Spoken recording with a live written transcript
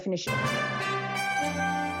definition.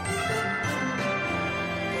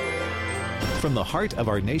 From the heart of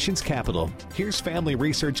our nation's capital, here's Family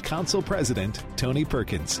Research Council President Tony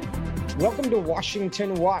Perkins. Welcome to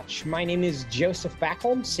Washington Watch. My name is Joseph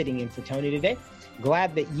Backholm, sitting in for Tony today.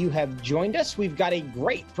 Glad that you have joined us. We've got a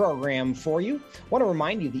great program for you. I want to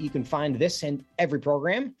remind you that you can find this and every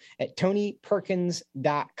program at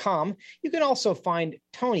TonyPerkins.com. You can also find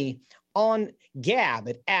Tony on Gab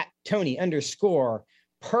at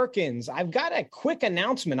Tony_Perkins. I've got a quick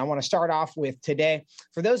announcement I want to start off with today.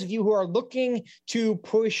 For those of you who are looking to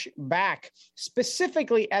push back,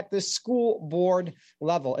 specifically at the school board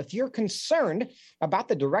level, if you're concerned about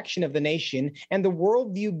the direction of the nation and the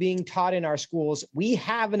worldview being taught in our schools, we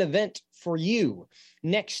have an event for you.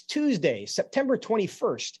 Next Tuesday, September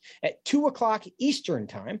 21st at 2 o'clock Eastern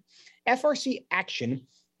Time, FRC Action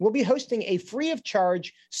will be hosting a free of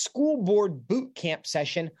charge school board boot camp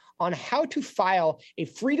session on how to file a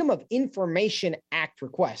Freedom of Information Act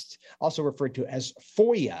request, also referred to as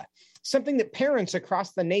FOIA, something that parents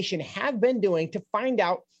across the nation have been doing to find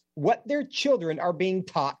out what their children are being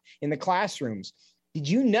taught in the classrooms. Did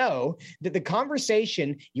you know that the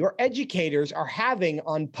conversation your educators are having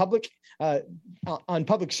on public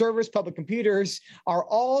service, public computers, are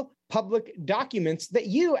all public documents that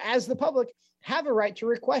you, as the public, have a right to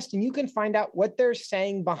request, and you can find out what they're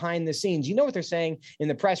saying behind the scenes. You know what they're saying in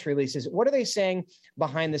the press releases. What are they saying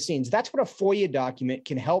behind the scenes? That's what a FOIA document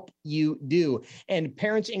can help you do. And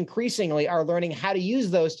parents increasingly are learning how to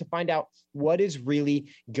use those to find out what is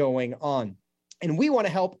really going on. And we want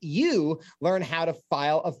to help you learn how to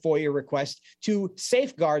file a FOIA request to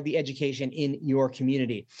safeguard the education in your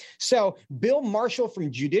community. So Bill Marshall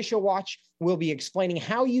from Judicial Watch will be explaining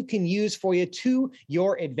how you can use FOIA to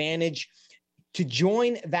your advantage. To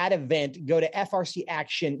join that event, go to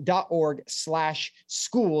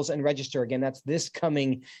frcaction.org/schools and register. Again, that's this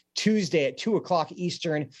coming Tuesday at 2 o'clock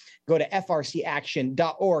Eastern. Go to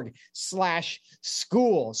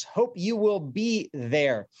frcaction.org/schools. Hope you will be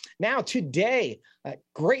there. Now, today, a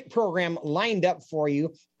great program lined up for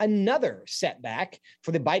you. Another setback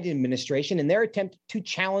for the Biden administration in their attempt to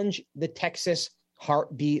challenge the Texas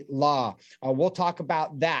heartbeat law. We'll talk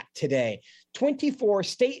about that today. 24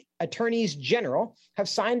 state attorneys general have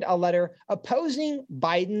signed a letter opposing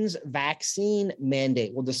Biden's vaccine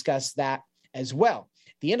mandate. We'll discuss that as well.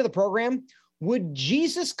 At the end of the program, would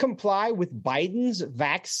Jesus comply with Biden's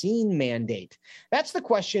vaccine mandate? That's the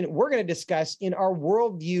question we're going to discuss in our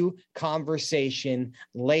worldview conversation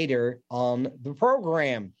later on the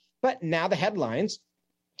program. But now the headlines.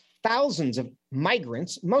 Thousands of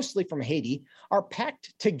migrants, mostly from Haiti, are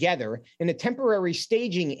packed together in a temporary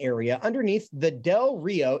staging area underneath the Del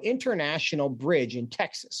Rio International Bridge in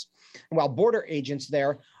Texas. And while border agents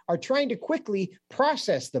there are trying to quickly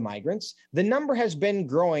process the migrants, the number has been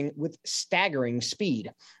growing with staggering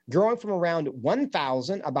speed, growing from around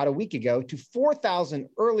 1,000 about a week ago to 4,000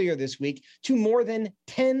 earlier this week to more than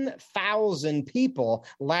 10,000 people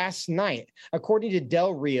last night, according to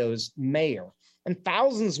Del Rio's mayor. And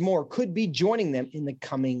thousands more could be joining them in the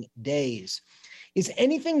coming days. Is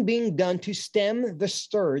anything being done to stem the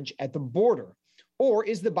surge at the border? Or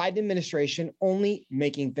is the Biden administration only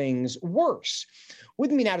making things worse? With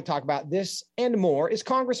me now to talk about this and more is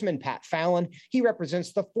Congressman Pat Fallon. He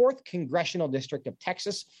represents the 4th Congressional District of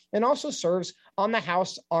Texas and also serves on the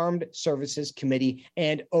House Armed Services Committee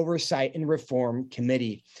and Oversight and Reform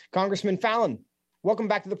Committee. Congressman Fallon, welcome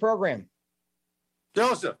back to the program.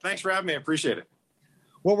 Joseph, thanks for having me. I appreciate it.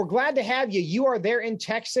 Well, we're glad to have you. You are there in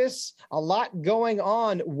Texas, a lot going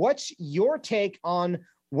on. What's your take on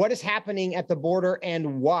what is happening at the border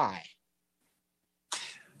and why?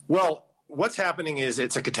 Well, what's happening is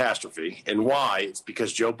it's a catastrophe. And why? It's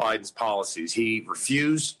because Joe Biden's policies. He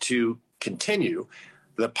refused to continue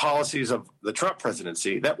the policies of the Trump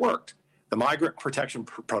presidency that worked. The migrant protection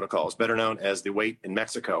protocols, better known as the Wait in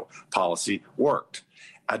Mexico policy, worked.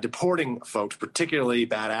 Deporting folks, particularly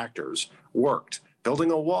bad actors, worked.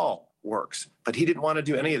 Building a wall works. But he didn't want to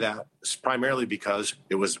do any of that, primarily because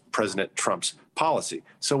it was President Trump's policy.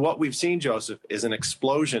 So what we've seen, Joseph, is an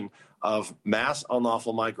explosion of mass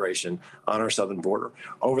unlawful migration on our southern border.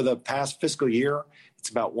 Over the past fiscal year, it's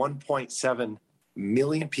about 1.7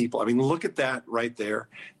 million people. I mean, look at that right there,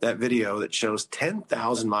 that video that shows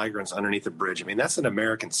 10,000 migrants underneath the bridge. I mean, that's an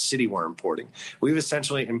American city we're importing. We've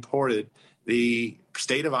essentially imported the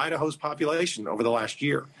state of Idaho's population over the last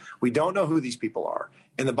year. We don't know who these people are.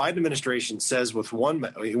 And the Biden administration says with one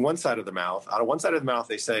side of their mouth, out of one side of the mouth,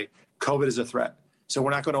 they say COVID is a threat. So we're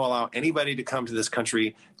not going to allow anybody to come to this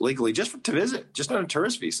country legally just to visit, just on a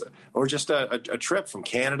tourist visa, or just a trip from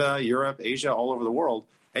Canada, Europe, Asia, all over the world.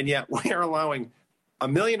 And yet we are allowing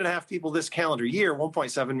 1.5 million people this calendar year,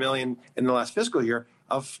 1.7 million in the last fiscal year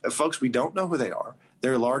of folks we don't know who they are.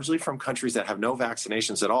 They're largely from countries that have no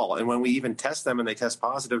vaccinations at all. And when we even test them and they test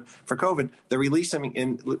positive for COVID, they're releasing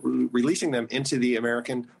them into the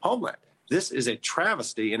American homeland. This is a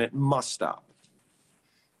travesty, and it must stop.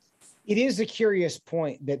 It is a curious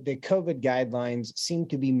point that the COVID guidelines seem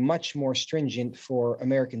to be much more stringent for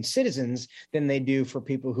American citizens than they do for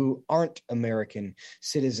people who aren't American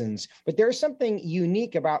citizens. But there's something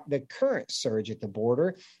unique about the current surge at the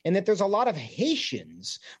border, and that there's a lot of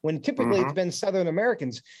Haitians when typically it's been Southern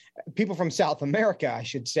Americans, people from South America, I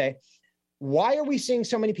should say. Why are we seeing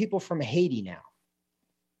so many people from Haiti now?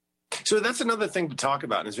 So that's another thing to talk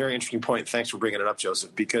about. And it's a very interesting point. Thanks for bringing it up,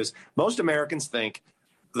 Joseph, because most Americans think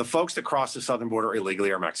the folks that cross the southern border illegally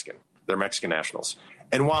are Mexican. They're Mexican nationals.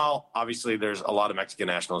 And while obviously there's a lot of Mexican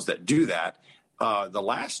nationals that do that, the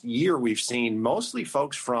last year we've seen mostly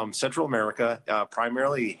folks from Central America,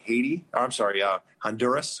 primarily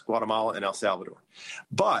Honduras, Guatemala, and El Salvador.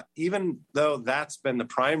 But even though that's been the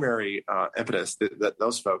primary impetus, that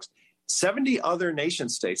those folks, 70 other nation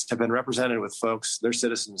states have been represented with folks, their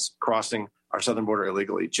citizens, crossing our southern border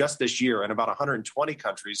illegally just this year, and about 120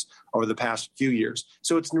 countries over the past few years.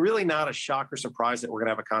 So it's really not a shock or surprise that we're going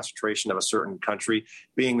to have a concentration of a certain country,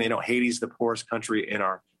 being, Haiti's the poorest country in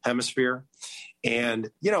our hemisphere. And,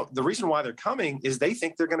 the reason why they're coming is they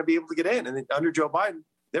think they're going to be able to get in. And under Joe Biden,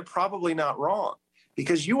 they're probably not wrong.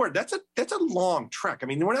 Because that's a long trek. I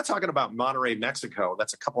mean, we're not talking about Monterrey, Mexico.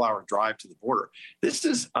 That's a couple-hour drive to the border. This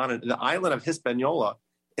is on the island of Hispaniola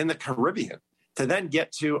in the Caribbean, to then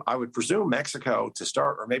get to, I would presume, Mexico to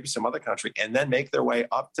start, or maybe some other country, and then make their way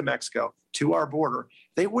up to Mexico, to our border.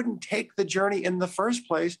 They wouldn't take the journey in the first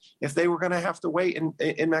place if they were going to have to wait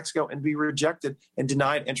in Mexico and be rejected and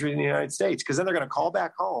denied entry in the United States, because then they're going to call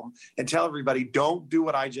back home and tell everybody, don't do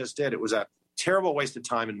what I just did. It was a terrible waste of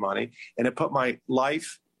time and money, and it put my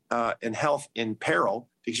life and health in peril,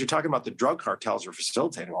 because you're talking about the drug cartels are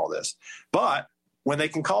facilitating all this. But when they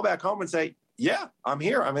can call back home and say, yeah, I'm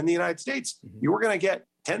here, I'm in the United States, you were going to get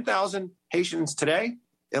 10,000 Haitians today,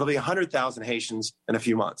 it'll be 100,000 Haitians in a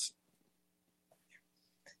few months.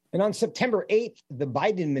 And on September 8th, the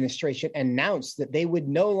Biden administration announced that they would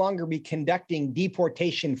no longer be conducting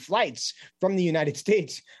deportation flights from the United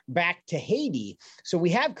States back to Haiti. So we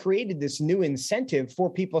have created this new incentive for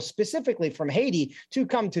people specifically from Haiti to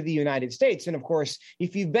come to the United States. And of course,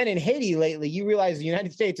 if you've been in Haiti lately, you realize the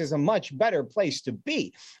United States is a much better place to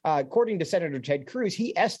be. According to Senator Ted Cruz,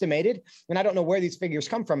 he estimated, and I don't know where these figures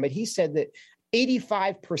come from, but he said that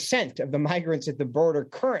 85% of the migrants at the border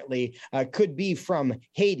currently could be from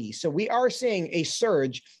Haiti. So we are seeing a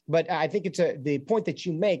surge, but I think it's the point that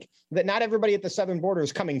you make that not everybody at the southern border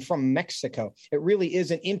is coming from Mexico. It really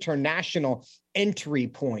is an international entry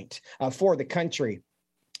point for the country.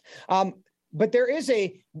 But there is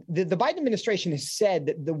the Biden administration has said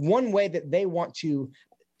that the one way that they want to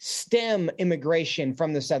stem immigration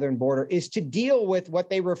from the southern border is to deal with what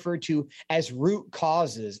they refer to as root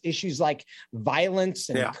causes, issues like violence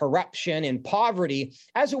and corruption and poverty,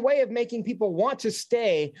 as a way of making people want to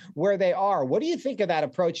stay where they are. What do you think of that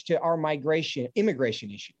approach to our immigration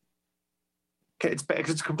issue? Okay,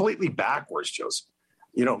 it's completely backwards, Joseph.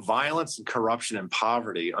 Violence and corruption and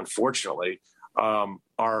poverty, unfortunately,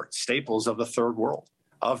 are staples of the third world,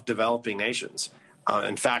 of developing nations.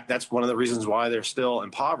 In fact, that's one of the reasons why they're still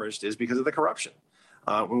impoverished, is because of the corruption.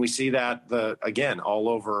 When we see that, again, all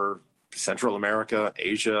over Central America,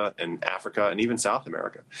 Asia, and Africa, and even South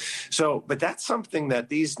America. But that's something that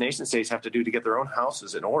these nation states have to do to get their own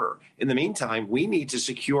houses in order. In the meantime, we need to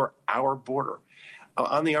secure our border.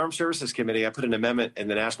 On the Armed Services Committee, I put an amendment in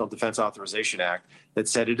the National Defense Authorization Act that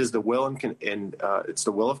said it is the will it's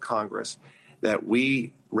the will of Congress that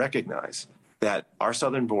we recognize that our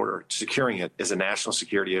southern border, securing it, is a national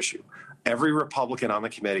security issue. Every Republican on the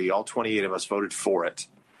committee, all 28 of us, voted for it.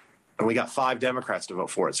 And we got 5 Democrats to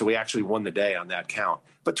vote for it. So we actually won the day on that count.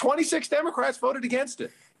 But 26 Democrats voted against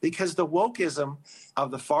it, because the wokeism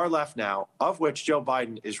of the far left now, of which Joe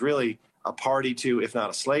Biden is really a party to, if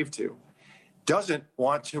not a slave to, doesn't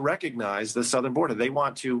want to recognize the southern border. They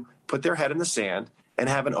want to put their head in the sand and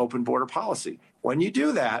have an open border policy. When you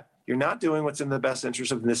do that, you're not doing what's in the best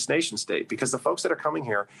interest of this nation state, because the folks that are coming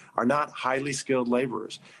here are not highly skilled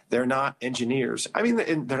laborers. They're not engineers. I mean,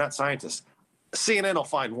 they're not scientists. CNN will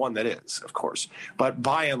find one that is, of course, but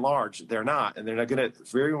by and large, they're not. And they're not going to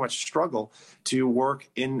very much struggle to work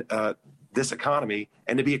in this economy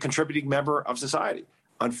and to be a contributing member of society.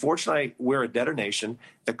 Unfortunately, we're a debtor nation.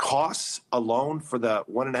 The costs alone for the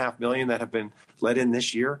 1.5 million that have been let in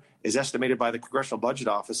this year is estimated by the Congressional Budget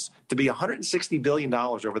Office to be $160 billion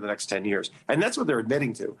over the next 10 years. And that's what they're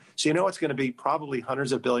admitting to. So you know it's going to be probably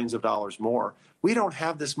hundreds of billions of dollars more. We don't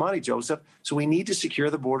have this money, Joseph, so we need to secure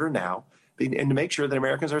the border now and to make sure that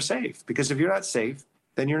Americans are safe. Because if you're not safe,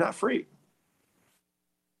 then you're not free.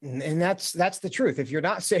 And that's the truth. If you're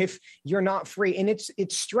not safe, you're not free. And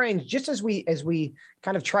it's strange, just as we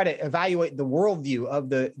kind of try to evaluate the worldview of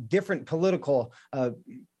the different political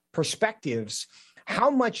perspectives,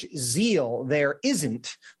 how much zeal there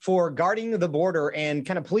isn't for guarding the border and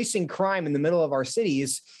kind of policing crime in the middle of our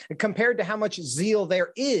cities compared to how much zeal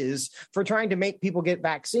there is for trying to make people get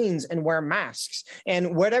vaccines and wear masks.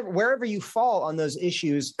 And wherever you fall on those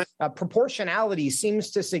issues, proportionality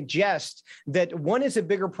seems to suggest that one is a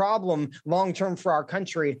bigger problem long-term for our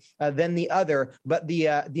country than the other, but the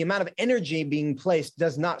amount of energy being placed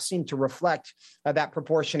does not seem to reflect that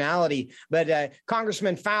proportionality. But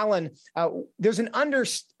Congressman Fallon, there's an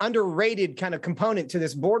underrated kind of component to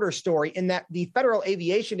this border story in that the Federal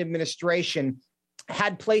Aviation Administration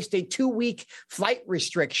had placed a 2-week flight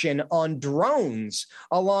restriction on drones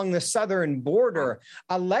along the southern border,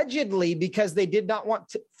 allegedly because they did not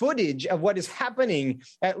want footage of what is happening.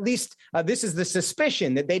 At least this is the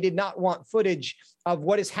suspicion, that they did not want footage of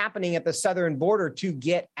what is happening at the southern border to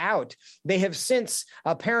get out. They have since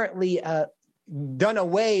apparently done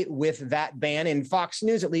away with that ban, and Fox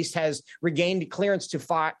News at least has regained clearance to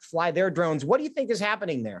fly their drones. What do you think is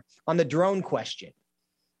happening there on the drone question?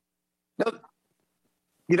 No,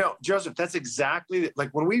 you know, Joseph, that's exactly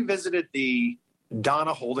like when we visited the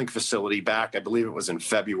Donna holding facility back, I believe it was in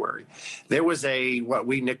February. There was what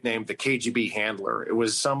we nicknamed the KGB handler. It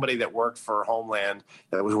was somebody that worked for Homeland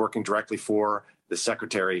that was working directly for the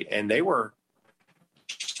secretary, and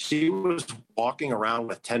she was walking around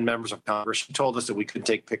with 10 members of Congress. She told us that we couldn't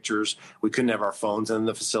take pictures. We couldn't have our phones in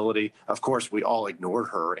the facility. Of course, we all ignored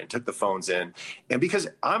her and took the phones in. And because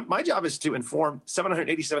my job is to inform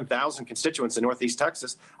 787,000 constituents in Northeast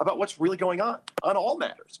Texas about what's really going on all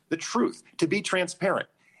matters, the truth, to be transparent.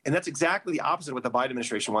 And that's exactly the opposite of what the Biden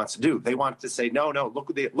administration wants to do. They want to say, no,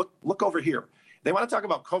 look over here. They want to talk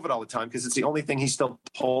about COVID all the time because it's the only thing he's still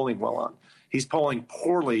polling well on. He's polling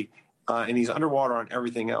poorly and he's underwater on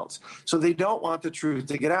everything else. So they don't want the truth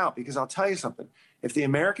to get out, because I'll tell you something. If the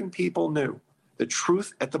American people knew the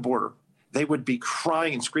truth at the border, they would be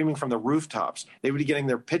crying and screaming from the rooftops. They would be getting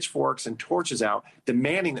their pitchforks and torches out,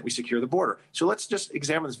 demanding that we secure the border. So let's just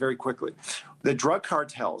examine this very quickly. The drug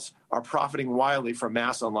cartels are profiting wildly from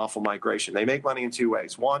mass unlawful migration. They make money in 2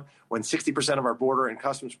 ways. One, when 60% of our border and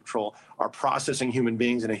customs patrol are processing human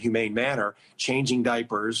beings in a humane manner, changing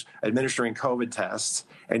diapers, administering COVID tests,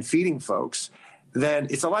 and feeding folks, then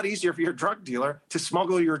it's a lot easier for your drug dealer to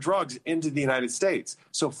smuggle your drugs into the United States.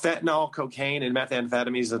 So fentanyl, cocaine, and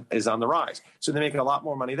methamphetamine is on the rise. So they make a lot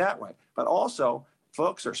more money that way. But also,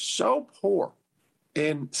 folks are so poor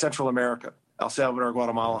in Central America, El Salvador,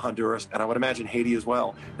 Guatemala, Honduras, and I would imagine Haiti as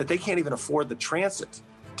well, that they can't even afford the transit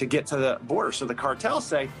to get to the border. So the cartels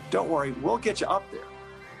say, don't worry, we'll get you up there,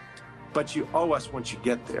 but you owe us once you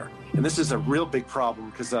get there. And this is a real big problem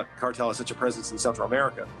because the cartel has such a presence in Central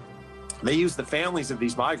America. They use the families of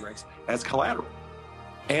these migrants as collateral.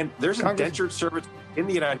 And there's indentured service in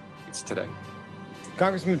the United States today.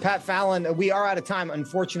 Congressman Pat Fallon, we are out of time,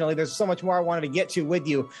 unfortunately. There's so much more I wanted to get to with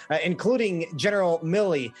you, including General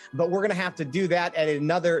Milley, but we're going to have to do that at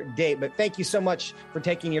another date. But thank you so much for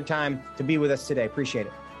taking your time to be with us today. Appreciate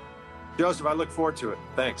it. Joseph, I look forward to it.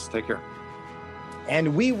 Thanks. Take care.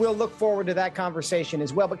 And we will look forward to that conversation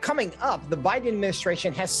as well. But coming up, the Biden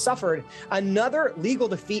administration has suffered another legal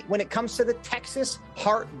defeat when it comes to the Texas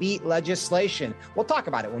heartbeat legislation. We'll talk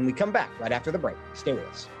about it when we come back right after the break. Stay with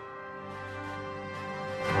us.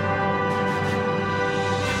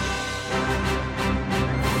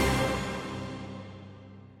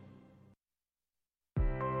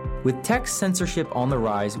 With text censorship on the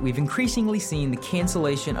rise, we've increasingly seen the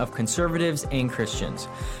cancellation of conservatives and Christians.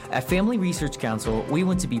 At Family Research Council, we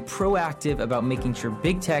want to be proactive about making sure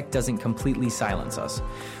big tech doesn't completely silence us.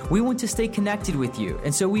 We want to stay connected with you,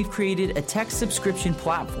 and so we've created a text subscription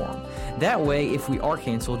platform. That way, if we are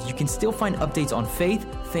canceled, you can still find updates on faith,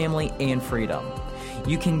 family, and freedom.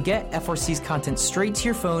 You can get FRC's content straight to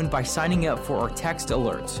your phone by signing up for our text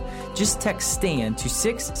alerts. Just text STAND to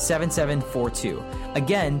 67742.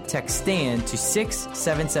 Again, text STAND to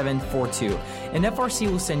 67742, and FRC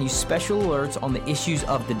will send you special alerts on the issues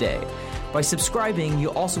of the day. By subscribing,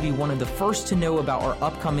 you'll also be one of the first to know about our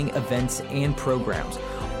upcoming events and programs.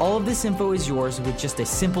 All of this info is yours with just a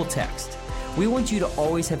simple text. We want you to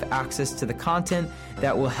always have access to the content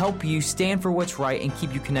that will help you stand for what's right and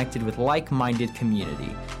keep you connected with like-minded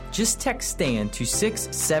community. Just text STAND to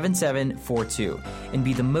 67742 and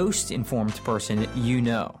be the most informed person you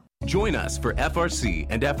know. Join us for FRC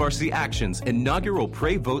and FRC Action's inaugural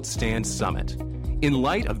Pray Vote Stand Summit. In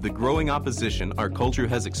light of the growing opposition our culture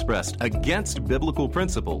has expressed against biblical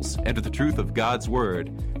principles and the truth of God's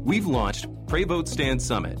Word, we've launched Pray Vote Stand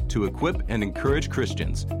Summit to equip and encourage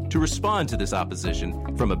Christians to respond to this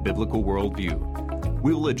opposition from a biblical worldview.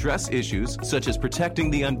 We will address issues such as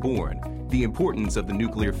protecting the unborn, the importance of the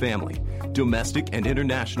nuclear family, domestic and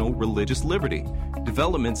international religious liberty,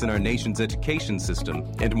 developments in our nation's education system,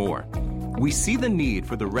 and more. We see the need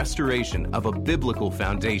for the restoration of a biblical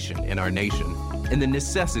foundation in our nation and the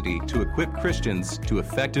necessity to equip Christians to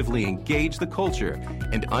effectively engage the culture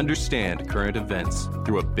and understand current events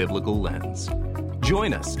through a biblical lens.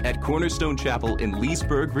 Join us at Cornerstone Chapel in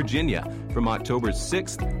Leesburg, Virginia from October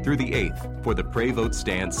 6th through the 8th for the Pray Vote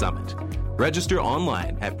Stand Summit. Register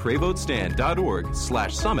online at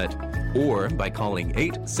prayvotestand.org/summit or by calling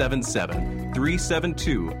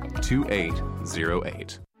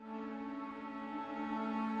 877-372-2808.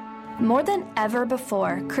 More than ever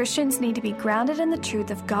before, Christians need to be grounded in the truth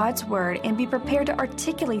of God's Word and be prepared to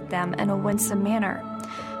articulate them in a winsome manner.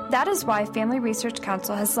 That is why Family Research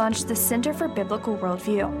Council has launched the Center for Biblical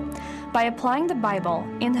Worldview. By applying the Bible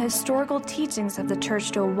and the historical teachings of the Church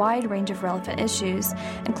to a wide range of relevant issues,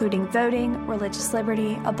 including voting, religious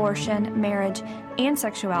liberty, abortion, marriage, and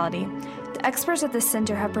sexuality, the experts at the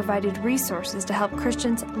Center have provided resources to help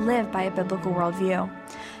Christians live by a biblical worldview.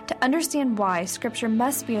 To understand why Scripture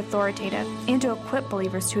must be authoritative and to equip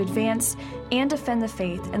believers to advance and defend the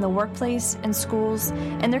faith in the workplace, in schools,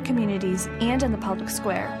 in their communities, and in the public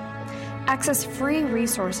square. Access free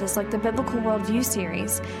resources like the Biblical Worldview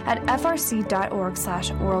series at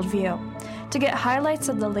frc.org/worldview. To get highlights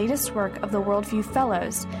of the latest work of the Worldview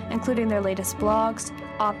Fellows, including their latest blogs,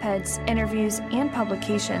 op-eds, interviews, and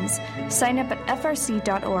publications, sign up at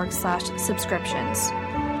frc.org/subscriptions.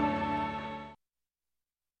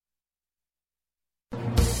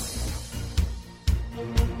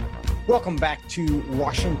 Welcome back to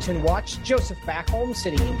Washington Watch. Joseph Backholm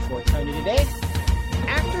sitting in for Tony today.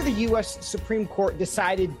 After the U.S. Supreme Court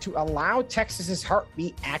decided to allow Texas's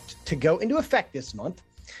Heartbeat Act to go into effect this month,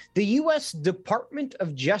 the U.S. Department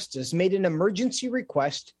of Justice made an emergency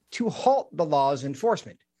request to halt the law's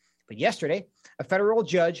enforcement. But yesterday, a federal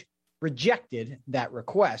judge rejected that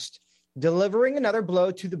request, delivering another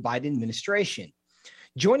blow to the Biden administration.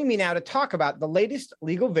 Joining me now to talk about the latest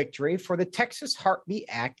legal victory for the Texas Heartbeat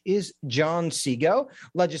Act is John Seago,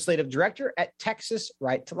 Legislative Director at Texas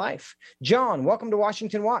Right to Life. John, welcome to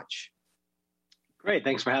Washington Watch. Great.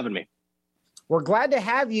 Thanks for having me. We're glad to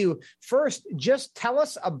have you. First, just tell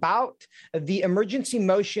us about the emergency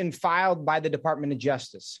motion filed by the Department of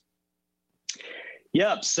Justice.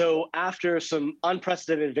 Yep. So after some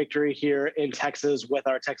unprecedented victory here in Texas with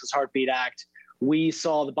our Texas Heartbeat Act, we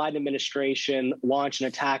saw the Biden administration launch an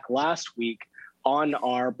attack last week on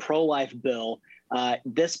our pro-life bill.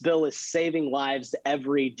 This bill is saving lives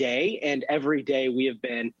every day, and every day we have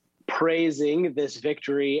been praising this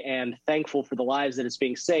victory and thankful for the lives that it's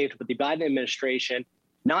being saved. But the Biden administration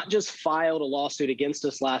not just filed a lawsuit against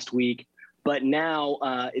us last week, but now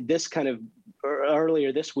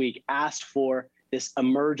earlier this week asked for this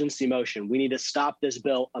emergency motion. We need to stop this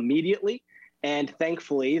bill immediately. And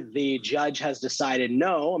thankfully, the judge has decided,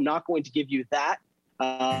 no, I'm not going to give you that.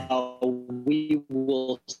 We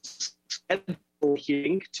will schedule a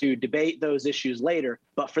hearing to debate those issues later.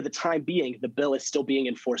 But for the time being, the bill is still being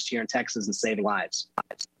enforced here in Texas and saving lives.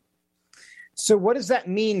 So what does that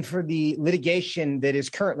mean for the litigation that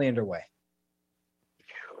is currently underway?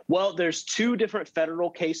 Well, there's two different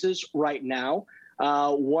federal cases right now.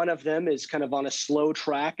 One of them is kind of on a slow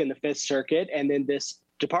track in the Fifth Circuit. And then this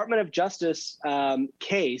Department of Justice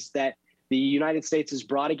case that the United States has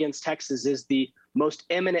brought against Texas is the most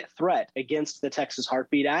imminent threat against the Texas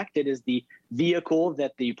Heartbeat Act. It is the vehicle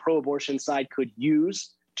that the pro-abortion side could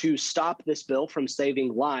use to stop this bill from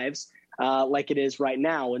saving lives like it is right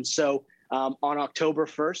now. And so on October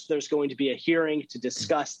 1st, there's going to be a hearing to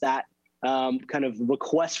discuss that kind of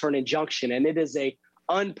request for an injunction. And it is a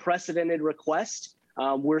unprecedented request.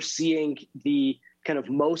 We're seeing the kind of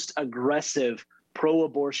most aggressive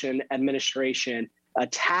pro-abortion administration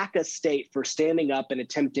attack a state for standing up and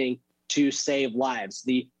attempting to save lives.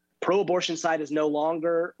 The pro-abortion side is no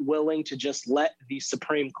longer willing to just let the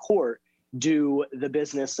Supreme Court do the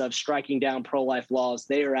business of striking down pro-life laws.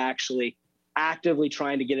 They are actually actively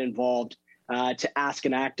trying to get involved to ask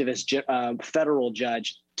an activist federal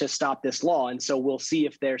judge to stop this law. And so we'll see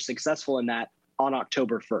if they're successful in that on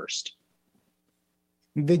October 1st.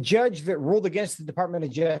 The judge that ruled against the Department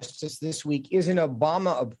of Justice this week is an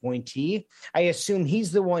Obama appointee. I assume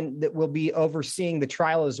he's the one that will be overseeing the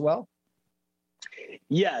trial as well.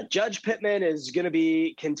 Yeah, Judge Pittman is going to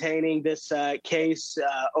be containing this case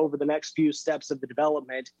over the next few steps of the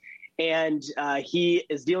development. And he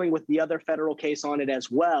is dealing with the other federal case on it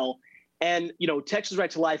as well. And, Texas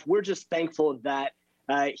Right to Life, we're just thankful that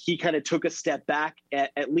he kind of took a step back,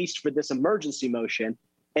 at least for this emergency motion,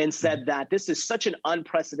 and said that this is such an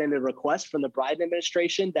unprecedented request from the Biden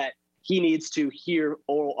administration that he needs to hear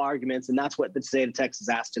oral arguments. And that's what the state of Texas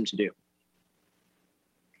asked him to do.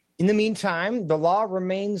 In the meantime, the law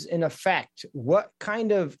remains in effect. What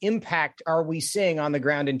kind of impact are we seeing on the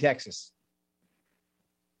ground in Texas?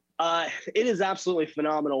 It is absolutely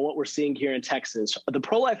phenomenal what we're seeing here in Texas. The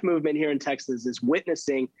pro-life movement here in Texas is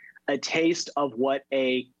witnessing a taste of what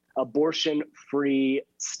a abortion-free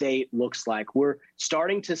state looks like. We're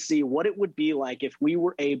starting to see what it would be like if we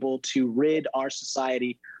were able to rid our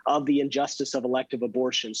society of the injustice of elective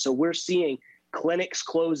abortion. So we're seeing clinics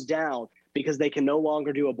close down because they can no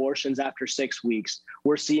longer do abortions after 6 weeks.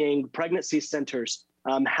 We're seeing pregnancy centers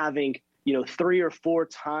having 3 or 4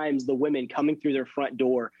 times the women coming through their front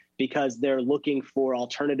door because they're looking for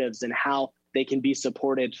alternatives and how they can be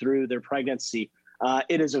supported through their pregnancy.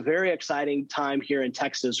 It is a very exciting time here in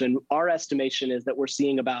Texas, and our estimation is that we're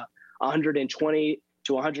seeing about 120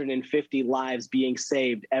 to 150 lives being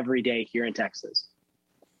saved every day here in Texas.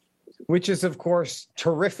 Which is, of course,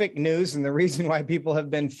 terrific news, and the reason why people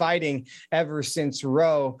have been fighting ever since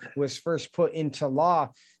Roe was first put into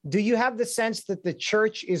law. Do you have the sense that the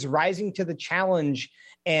church is rising to the challenge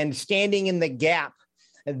and standing in the gap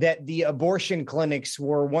that the abortion clinics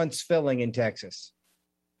were once filling in Texas?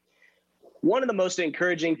 One of the most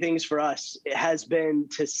encouraging things for us has been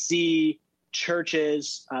to see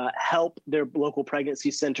churches help their local pregnancy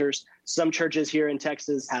centers. Some churches here in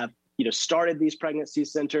Texas have started these pregnancy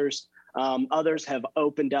centers. Others have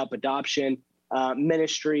opened up adoption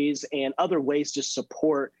ministries and other ways to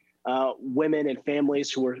support women and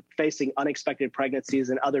families who are facing unexpected pregnancies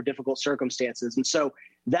and other difficult circumstances. And so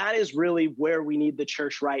that is really where we need the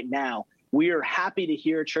church right now. We are happy to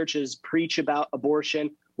hear churches preach about abortion.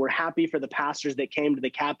 We're happy for the pastors that came to the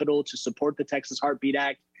Capitol to support the Texas Heartbeat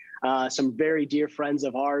Act. Some very dear friends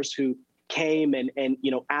of ours who came and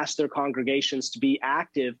asked their congregations to be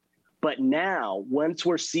active. But now, once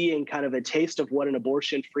we're seeing kind of a taste of what an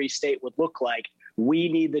abortion-free state would look like,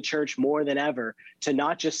 we need the church more than ever to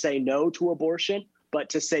not just say no to abortion, but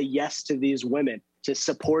to say yes to these women, to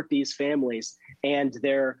support these families and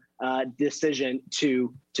their decision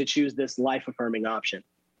to choose this life-affirming option.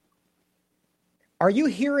 Are you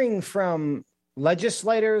hearing from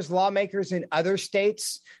legislators, lawmakers in other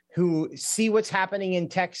states who see what's happening in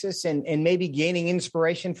Texas and maybe gaining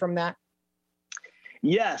inspiration from that?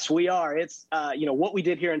 Yes, we are. It's, what we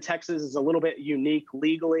did here in Texas is a little bit unique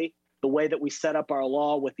legally, the way that we set up our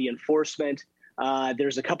law with the enforcement.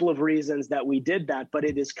 There's a couple of reasons that we did that, but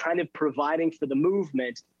it is kind of providing for the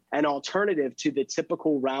movement an alternative to the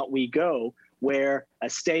typical route we go, where a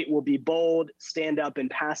state will be bold, stand up and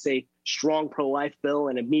pass a strong pro-life bill,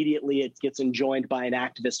 and immediately it gets enjoined by an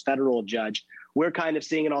activist federal judge. We're kind of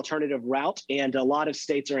seeing an alternative route, and a lot of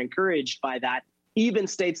states are encouraged by that. Even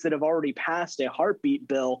states that have already passed a heartbeat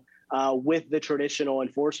bill with the traditional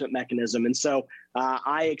enforcement mechanism. And so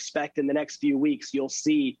I expect in the next few weeks, you'll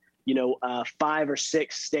see, 5 or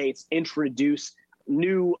 6 states introduce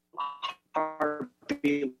new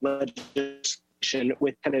heartbeat legislation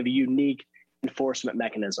with kind of a unique enforcement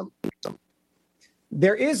mechanism.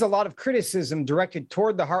 There is a lot of criticism directed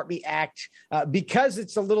toward the Heartbeat Act because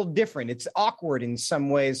it's a little different. It's awkward in some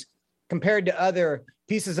ways compared to other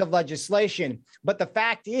pieces of legislation. But the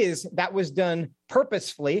fact is that was done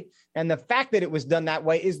purposefully. And the fact that it was done that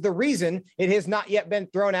way is the reason it has not yet been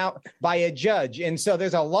thrown out by a judge. And so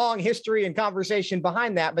there's a long history and conversation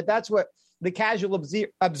behind that. But that's what the casual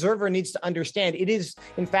observer needs to understand. It is,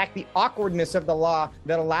 in fact, the awkwardness of the law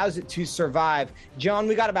that allows it to survive. John,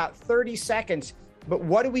 we got about 30 seconds. But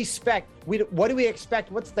what do we expect? What do we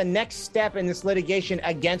expect? What's the next step in this litigation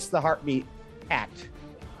against the Heartbeat Act?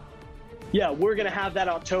 Yeah, we're going to have that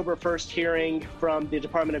October 1st hearing from the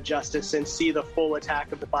Department of Justice and see the full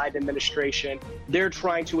attack of the Biden administration. They're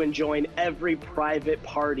trying to enjoin every private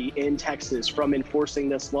party in Texas from enforcing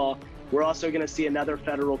this law. We're also going to see another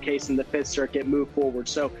federal case in the Fifth Circuit move forward.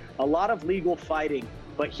 So a lot of legal fighting.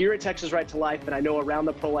 But here at Texas Right to Life, and I know around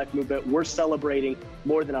the pro-life movement, we're celebrating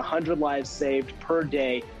more than 100 lives saved per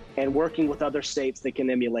day and working with other states that can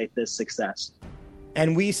emulate this success.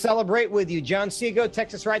 And we celebrate with you. John Seago,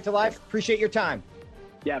 Texas Right to Life. Appreciate your time.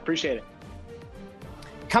 Yeah, appreciate it.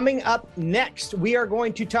 Coming up next, we are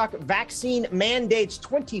going to talk vaccine mandates.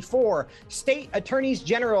 24 state attorneys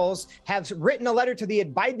generals have written a letter to the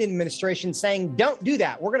Biden administration saying, don't do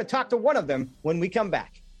that. We're going to talk to one of them when we come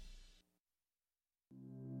back.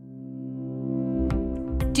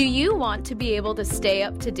 Do you want to be able to stay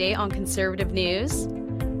up to date on conservative news?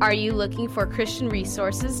 Are you looking for Christian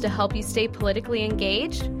resources to help you stay politically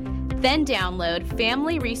engaged? Then download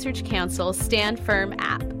Family Research Council's Stand Firm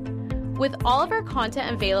app. With all of our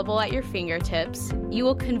content available at your fingertips, you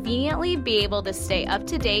will conveniently be able to stay up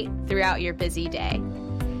to date throughout your busy day.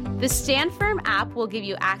 The Stand Firm app will give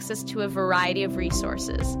you access to a variety of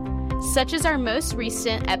resources, such as our most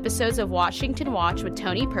recent episodes of Washington Watch with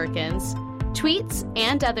Tony Perkins, tweets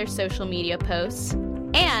and other social media posts,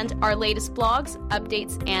 and our latest blogs,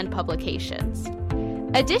 updates, and publications.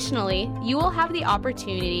 Additionally, you will have the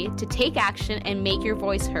opportunity to take action and make your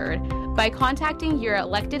voice heard by contacting your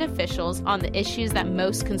elected officials on the issues that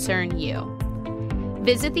most concern you.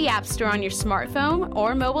 Visit the App Store on your smartphone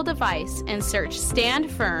or mobile device and search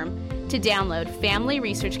Stand Firm to download Family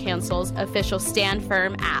Research Council's official Stand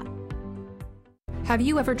Firm app. Have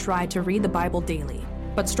you ever tried to read the Bible daily,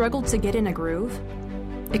 but struggled to get in a groove?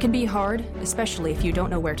 It can be hard, especially if you don't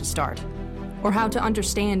know where to start, or how to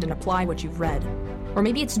understand and apply what you've read. Or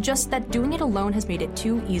maybe it's just that doing it alone has made it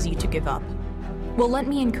too easy to give up. Well, let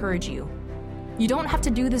me encourage you. You don't have to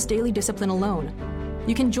do this daily discipline alone.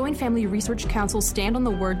 You can join Family Research Council's Stand on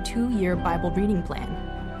the Word 2-year Bible reading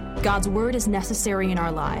plan. God's Word is necessary in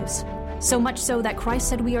our lives, so much so that Christ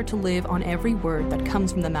said we are to live on every word that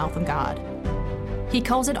comes from the mouth of God. He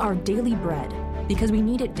calls it our daily bread because we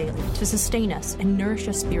need it daily to sustain us and nourish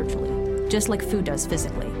us spiritually, just like food does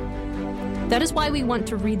physically. That is why we want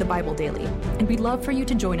to read the Bible daily, and we'd love for you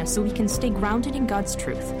to join us so we can stay grounded in God's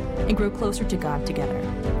truth and grow closer to God together.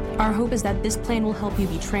 Our hope is that this plan will help you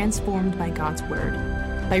be transformed by God's Word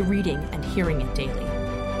by reading and hearing it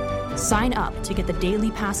daily. Sign up to get the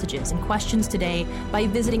daily passages and questions today by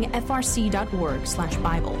visiting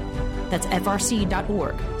frc.org/Bible. That's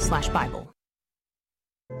frc.org/Bible.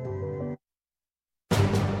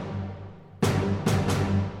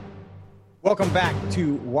 Welcome back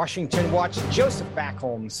to Washington Watch. Joseph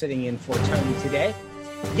Backholm sitting in for Tony today.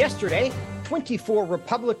 Yesterday, 24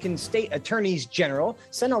 Republican state attorneys general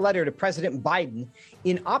sent a letter to President Biden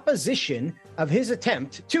in opposition of his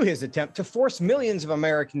attempt to force millions of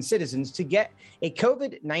American citizens to get a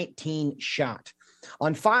COVID-19 shot.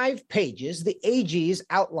 On 5 pages, the AGs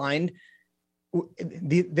outlined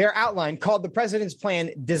their outline called the president's plan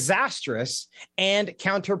disastrous and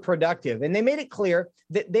counterproductive. And they made it clear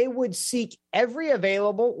that they would seek every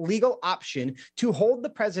available legal option to hold the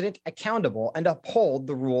president accountable and uphold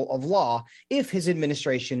the rule of law if his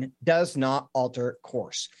administration does not alter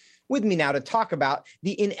course. With me now to talk about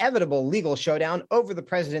the inevitable legal showdown over the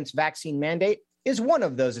president's vaccine mandate is one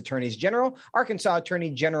of those attorneys general, Arkansas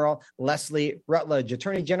Attorney General Leslie Rutledge.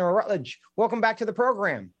 Attorney General Rutledge, welcome back to the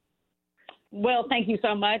program. Well, thank you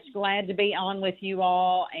so much. Glad to be on with you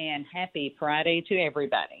all, and happy Friday to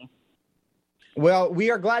everybody. Well,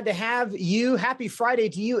 we are glad to have you. Happy Friday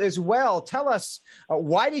to you as well. Tell us,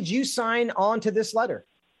 why did you sign on to this letter?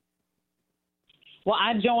 Well,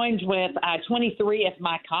 I joined with 23 of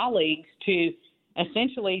my colleagues to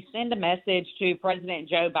essentially send a message to President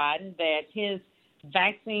Joe Biden that his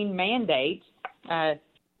vaccine mandate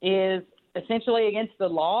is essentially against the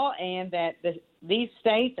law, and that these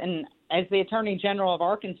states, and as the Attorney General of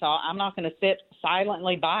Arkansas, I'm not going to sit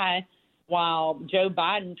silently by while Joe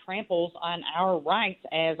Biden tramples on our rights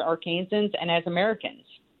as Arkansans and as Americans.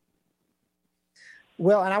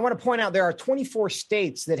 Well, and I want to point out there are 24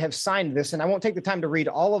 states that have signed this, and I won't take the time to read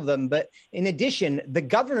all of them. But in addition, the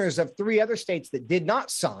governors of 3 other states that did not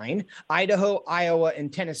sign, Idaho, Iowa,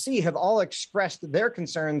 and Tennessee, have all expressed their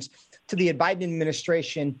concerns to the Biden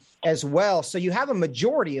administration as well. So you have a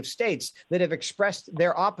majority of states that have expressed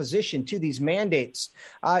their opposition to these mandates.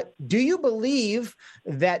 Do you believe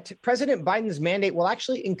that President Biden's mandate will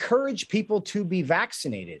actually encourage people to be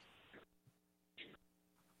vaccinated?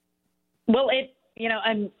 Well, it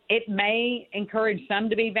may encourage some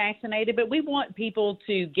to be vaccinated, but we want people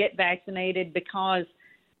to get vaccinated because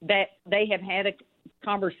that they have had a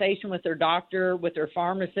conversation with their doctor, with their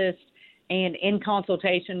pharmacist, and in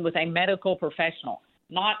consultation with a medical professional,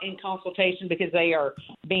 not in consultation because they are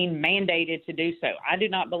being mandated to do so. I do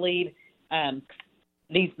not believe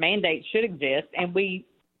these mandates should exist, and we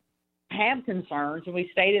have concerns, and we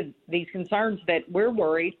stated these concerns that we're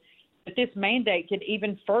worried that this mandate could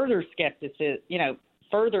even further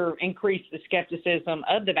further increase the skepticism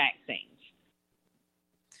of the vaccines.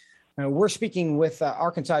 We're speaking with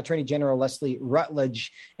Arkansas Attorney General Leslie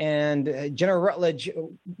Rutledge. And General Rutledge,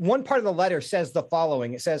 one part of the letter says the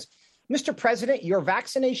following. It says, Mr. President, your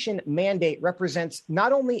vaccination mandate represents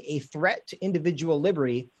not only a threat to individual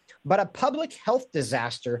liberty, but a public health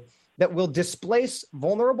disaster that will displace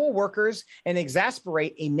vulnerable workers and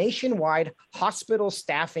exacerbate a nationwide hospital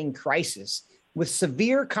staffing crisis with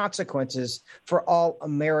severe consequences for all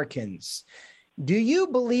Americans. Do you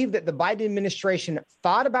believe that the Biden administration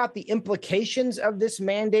thought about the implications of this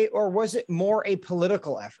mandate, or was it more a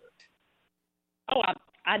political effort? Oh,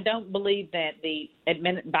 I don't believe that the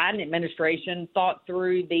Biden administration thought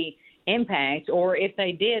through the impact, or if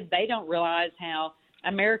they did, they don't realize how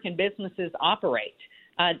American businesses operate.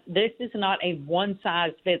 This is not a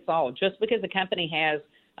one-size-fits-all. Just because a company has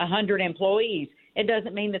 100 employees, it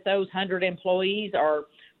doesn't mean that those 100 employees are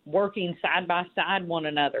working side by side one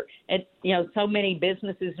another. So many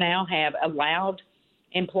businesses now have allowed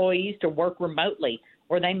employees to work remotely,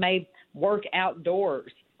 or they may work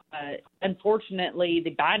outdoors. Unfortunately,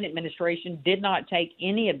 the Biden administration did not take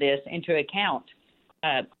any of this into account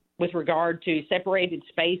with regard to separated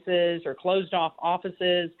spaces or closed off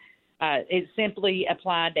offices. It simply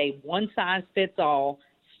applied a one-size-fits-all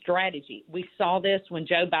strategy. We saw this when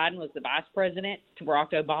Joe Biden was the vice president to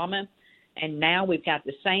Barack Obama, and now we've got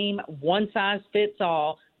the same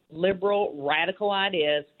one-size-fits-all liberal radical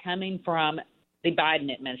ideas coming from the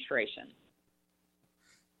Biden administration.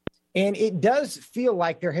 And it does feel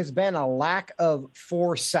like there has been a lack of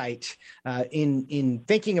foresight in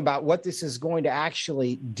thinking about what this is going to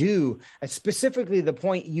actually do, specifically the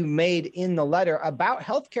point you made in the letter about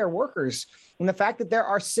healthcare workers and the fact that there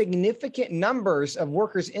are significant numbers of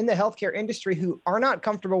workers in the healthcare industry who are not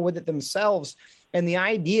comfortable with it themselves. And the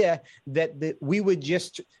idea that we would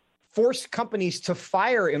just force companies to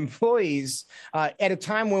fire employees at a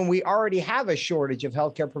time when we already have a shortage of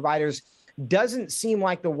healthcare providers doesn't seem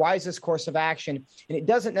like the wisest course of action, and it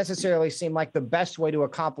doesn't necessarily seem like the best way to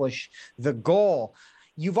accomplish the goal.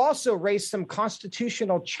 You've also raised some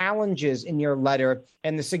constitutional challenges in your letter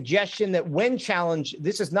and the suggestion that when challenged,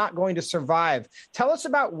 this is not going to survive. Tell us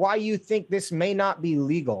about why you think this may not be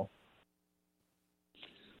legal.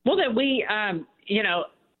 Well, that we,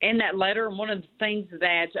 in that letter, one of the things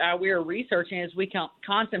that we are researching is we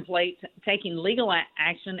contemplate taking legal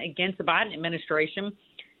action against the Biden administration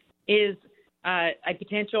is a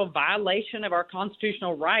potential violation of our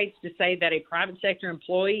constitutional rights to say that a private sector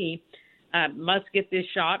employee must get this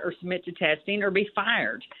shot or submit to testing or be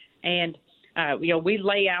fired. And, we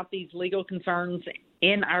lay out these legal concerns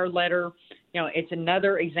in our letter. It's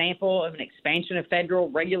another example of an expansion of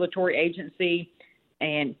federal regulatory agency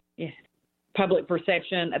and public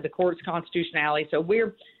perception of the court's constitutionality. So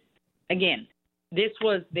we're firing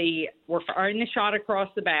the shot across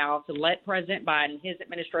the bow to let President Biden and his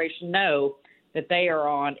administration know that they are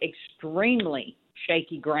on extremely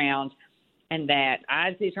shaky ground, and that I,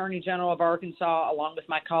 as the Attorney General of Arkansas, along with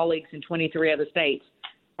my colleagues in 23 other states,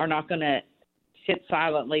 are not going to sit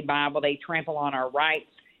silently by while they trample on our rights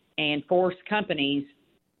and force companies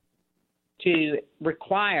to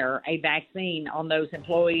require a vaccine on those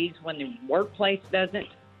employees when the workplace doesn't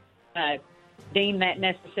deem that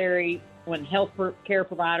necessary, when health care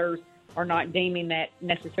providers are not deeming that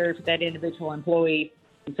necessary for that individual employee.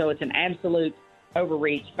 And so it's an absolute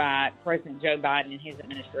overreach by President Joe Biden and his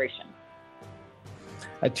administration.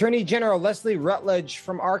 Attorney General Leslie Rutledge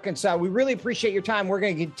from Arkansas, we really appreciate your time. We're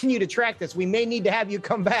going to continue to track this. We may need to have you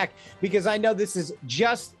come back because I know this is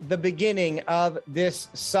just the beginning of this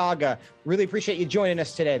saga. Really appreciate you joining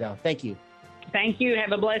us today, though. Thank you. Thank you.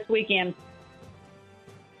 Have a blessed weekend.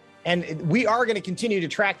 And we are going to continue to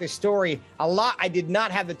track this story. A lot I did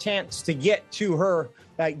not have the chance to get to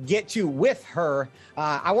with her.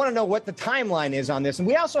 I want to know what the timeline is on this. And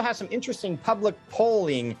we also have some interesting public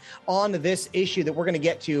polling on this issue that we're going to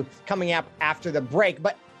get to coming up after the break.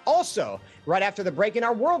 But also, right after the break in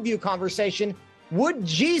our worldview conversation, would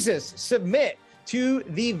Jesus submit to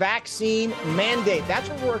the vaccine mandate? That's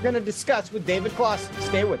what we're going to discuss with David Clausen.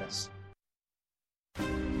 Stay with us.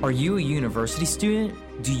 Are you a university student?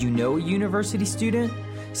 Do you know a university student?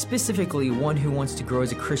 Specifically, one who wants to grow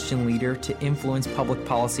as a Christian leader to influence public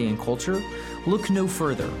policy and culture? Look no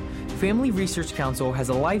further. Family Research Council has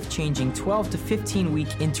a life-changing 12 to 15-week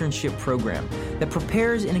internship program that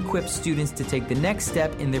prepares and equips students to take the next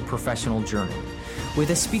step in their professional journey. With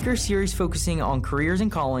a speaker series focusing on careers and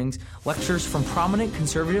callings, lectures from prominent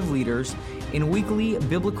conservative leaders, and weekly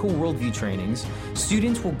biblical worldview trainings,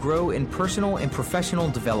 students will grow in personal and professional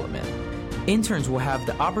development. Interns will have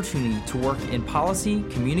the opportunity to work in policy,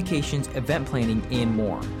 communications, event planning, and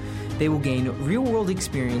more. They will gain real-world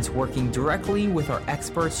experience working directly with our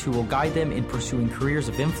experts who will guide them in pursuing careers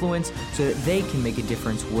of influence so that they can make a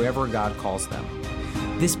difference wherever God calls them.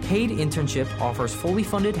 This paid internship offers fully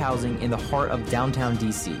funded housing in the heart of downtown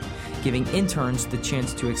D.C., giving interns the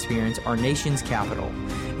chance to experience our nation's capital.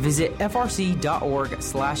 Visit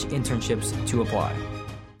frc.org/internships to apply.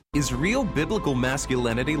 Is real biblical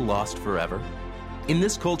masculinity lost forever? In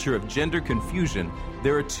this culture of gender confusion,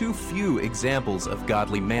 there are too few examples of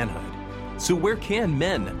godly manhood. So where can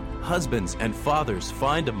men, husbands, and fathers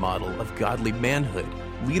find a model of godly manhood,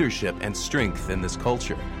 leadership, and strength in this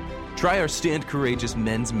culture? Try our Stand Courageous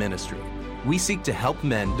Men's Ministry. We seek to help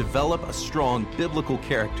men develop a strong biblical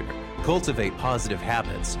character, cultivate positive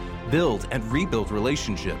habits, build and rebuild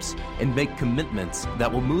relationships, and make commitments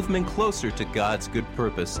that will move men closer to God's good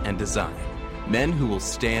purpose and design. Men who will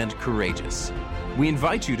stand courageous. We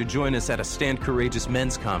invite you to join us at a Stand Courageous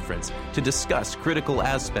Men's Conference to discuss critical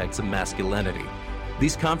aspects of masculinity.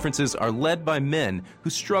 These conferences are led by men who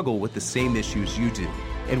struggle with the same issues you do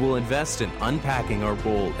and will invest in unpacking our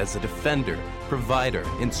role as a defender, provider,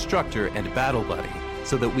 instructor, and battle buddy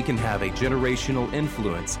so that we can have a generational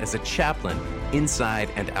influence as a chaplain inside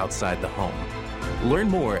and outside the home. Learn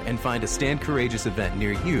more and find a Stand Courageous event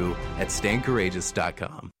near you at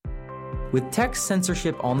standcourageous.com. With tech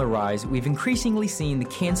censorship on the rise, we've increasingly seen the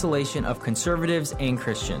cancellation of conservatives and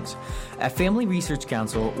Christians. At Family Research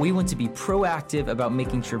Council, we want to be proactive about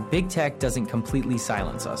making sure big tech doesn't completely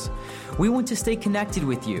silence us. We want to stay connected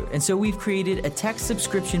with you, and so we've created a tech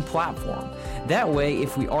subscription platform. That way,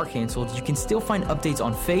 if we are canceled, you can still find updates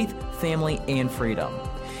on faith, family, and freedom.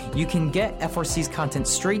 You can get FRC's content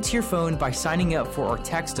straight to your phone by signing up for our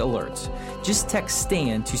text alerts. Just text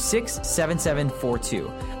STAND to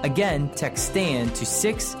 67742. Again, text STAND to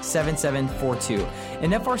 67742,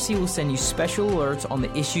 and FRC will send you special alerts on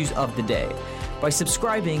the issues of the day. By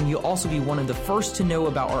subscribing, you'll also be one of the first to know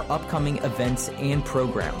about our upcoming events and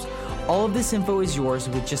programs. All of this info is yours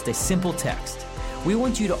with just a simple text. We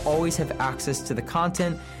want you to always have access to the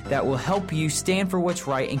content that will help you stand for what's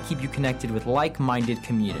right and keep you connected with like-minded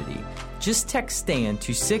community. Just text STAND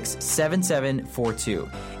to 67742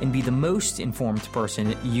 and be the most informed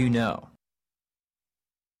person you know.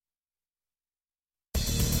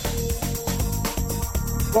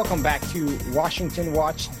 Welcome back to Washington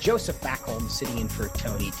Watch. Joseph Backholm sitting in for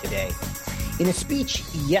Tony today. In a speech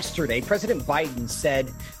yesterday, President Biden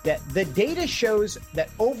said that the data shows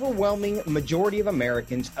that overwhelming majority of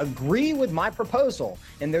Americans agree with my proposal,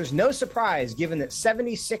 and there's no surprise given that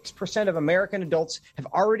 76% of American adults have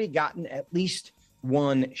already gotten at least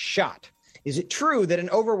one shot. Is it true that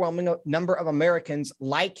an overwhelming number of Americans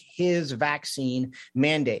like his vaccine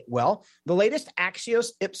mandate? Well, the latest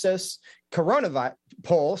Axios Ipsos coronavirus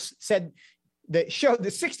poll said that showed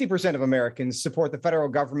that 60% of Americans support the federal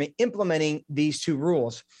government implementing these two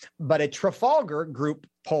rules. But a Trafalgar Group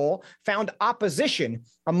poll found opposition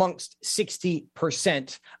amongst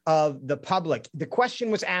 60% of the public. The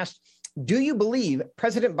question was asked, do you believe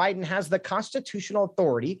President Biden has the constitutional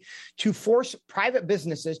authority to force private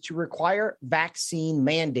businesses to require vaccine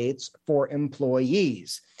mandates for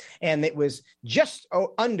employees? And it was just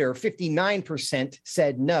under 59%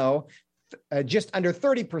 said no. Just under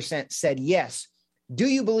 30% said yes. Do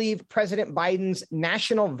you believe President Biden's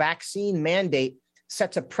national vaccine mandate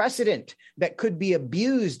sets a precedent that could be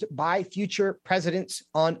abused by future presidents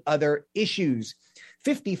on other issues?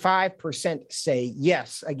 55% say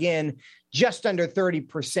yes. Again, just under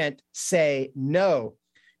 30% say no.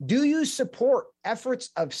 Do you support efforts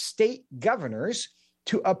of state governors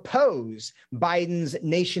to oppose Biden's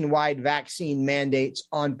nationwide vaccine mandates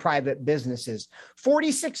on private businesses?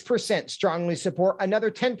 46% strongly support, another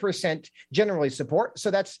 10% generally support. So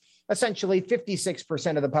that's essentially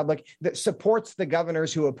 56% of the public that supports the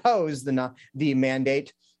governors who oppose the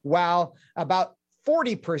mandate, while about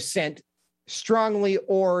 40% strongly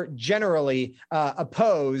or generally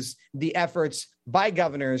oppose the efforts by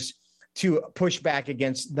governors to push back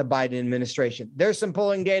against the Biden administration. There's some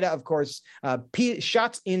polling data, of course,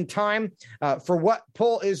 shots in time for what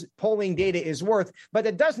polling data is worth, but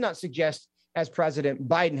it does not suggest, as President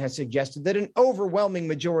Biden has suggested, that an overwhelming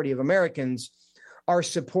majority of Americans are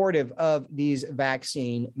supportive of these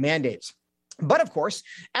vaccine mandates. But of course,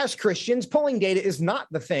 as Christians, polling data is not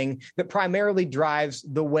the thing that primarily drives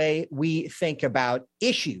the way we think about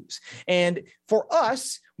issues. And for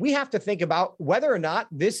us, we have to think about whether or not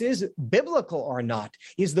this is biblical or not.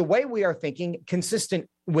 Is the way we are thinking consistent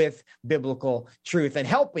with biblical truth? And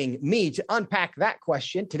helping me to unpack that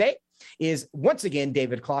question today is once again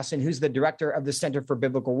David Clausen, who's the director of the Center for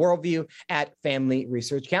Biblical Worldview at Family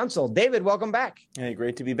Research Council. David, welcome back. Hey,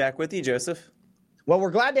 great to be back with you, Joseph. Well,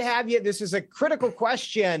 we're glad to have you. This is a critical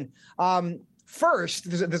question. First,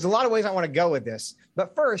 there's a lot of ways I want to go with this.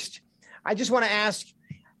 But first, I just want to ask,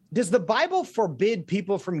 does the Bible forbid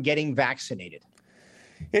people from getting vaccinated?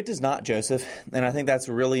 It does not, Joseph. And I think that's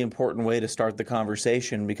a really important way to start the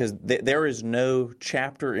conversation, because there is no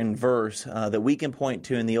chapter and verse that we can point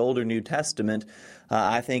to in the Old or New Testament,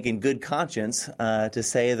 I think in good conscience, to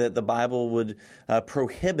say that the Bible would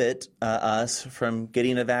prohibit us from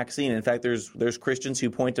getting a vaccine. In fact, there's Christians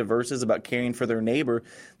who point to verses about caring for their neighbor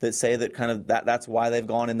that say that that's why they've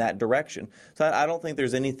gone in that direction. So I don't think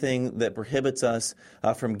there's anything that prohibits us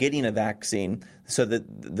from getting a vaccine. So that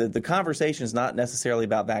the conversation is not necessarily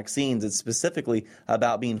about vaccines. It's specifically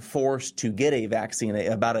about being forced to get a vaccine,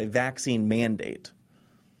 about a vaccine mandate.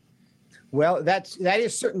 Well, that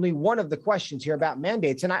is certainly one of the questions here about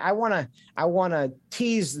mandates, and I want to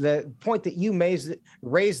tease the point that you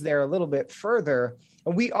raised there a little bit further.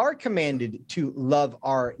 We are commanded to love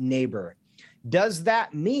our neighbor. Does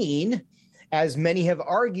that mean, as many have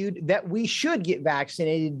argued, that we should get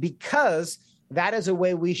vaccinated because that is a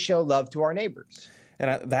way we show love to our neighbors?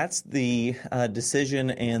 And that's the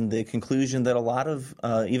decision and the conclusion that a lot of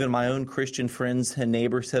even my own Christian friends and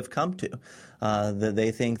neighbors have come to. That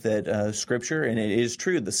they think that Scripture, and it is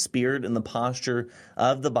true, the spirit and the posture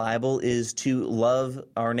of the Bible is to love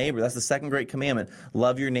our neighbor. That's the second great commandment.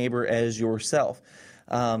 Love your neighbor as yourself.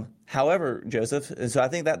 However, Joseph, so I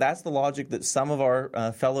think that's the logic that some of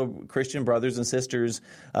our fellow Christian brothers and sisters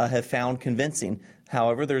have found convincing.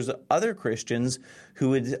 However, there's other Christians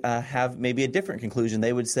who would have maybe a different conclusion.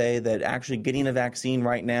 They would say that actually getting a vaccine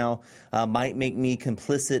right now might make me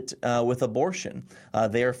complicit with abortion.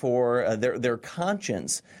 Therefore, their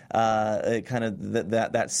conscience, kind of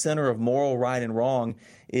that center of moral right and wrong,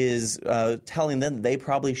 is telling them that they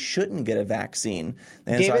probably shouldn't get a vaccine.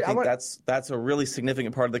 And David, so I think that's a really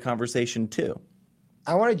significant part of the conversation too.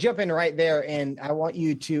 I want to jump in right there, and I want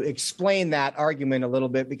you to explain that argument a little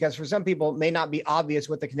bit, because for some people it may not be obvious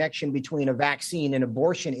what the connection between a vaccine and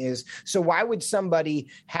abortion is. So why would somebody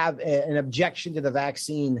have an objection to the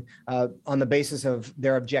vaccine on the basis of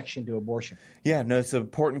their objection to abortion? Yeah, no, it's an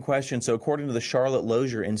important question. So according to the Charlotte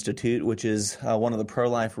Lozier Institute, which is one of the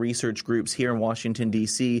pro-life research groups here in Washington,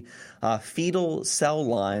 D.C., fetal cell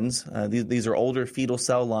lines, these are older fetal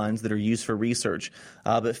cell lines that are used for research,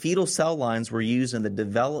 but fetal cell lines were used in the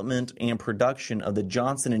development and production of the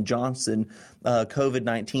Johnson & Johnson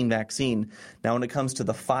COVID-19 vaccine. Now, when it comes to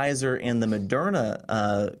the Pfizer and the Moderna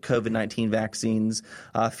COVID-19 vaccines,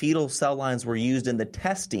 fetal cell lines were used in the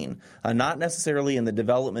testing, not necessarily in the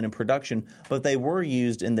development and production, but they were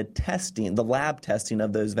used in the testing, the lab testing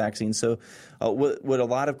of those vaccines. So what a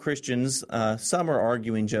lot of Christians, some are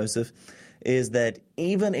arguing, Joseph, is that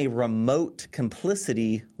even a remote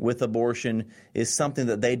complicity with abortion is something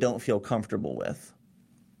that they don't feel comfortable with.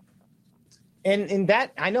 And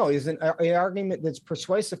that, I know, is an argument that's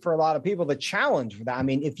persuasive for a lot of people. The challenge for that, I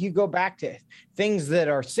mean, if you go back to things that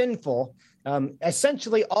are sinful,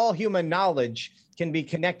 essentially all human knowledge can be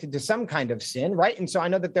connected to some kind of sin, right? And so I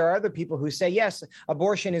know that there are other people who say, yes,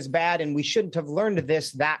 abortion is bad and we shouldn't have learned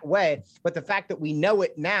this that way. But the fact that we know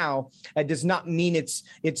it now does not mean it's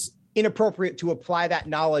inappropriate to apply that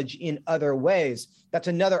knowledge in other ways. That's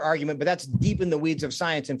another argument, but that's deep in the weeds of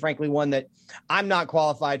science, and frankly, one that I'm not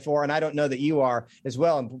qualified for, and I don't know that you are as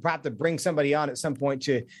well. And we'll have to bring somebody on at some point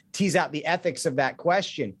to tease out the ethics of that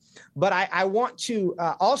question. But I want to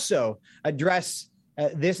also address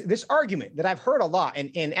this argument that I've heard a lot.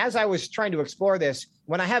 And as I was trying to explore this,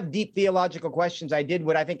 when I have deep theological questions, I did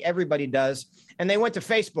what I think everybody does, and they went to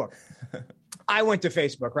Facebook. I went to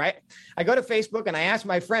Facebook, right? I go to Facebook and I ask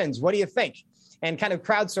my friends, what do you think? And kind of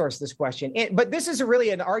crowdsource this question. But this is really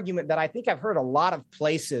an argument that I think I've heard a lot of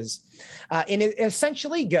places. And it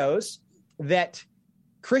essentially goes that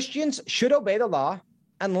Christians should obey the law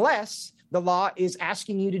unless the law is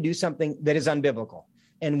asking you to do something that is unbiblical.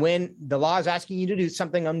 And when the law is asking you to do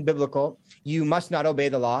something unbiblical, you must not obey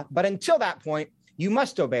the law. But until that point, you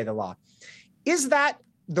must obey the law. Is that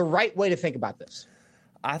the right way to think about this?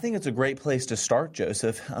 I think it's a great place to start,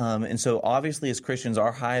 Joseph. And so obviously as Christians,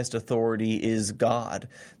 our highest authority is God.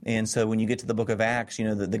 And so when you get to the book of Acts, you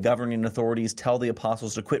know, the governing authorities tell the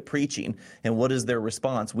apostles to quit preaching. And what is their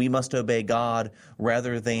response? We must obey God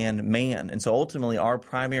rather than man. And so ultimately our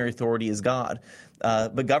primary authority is God.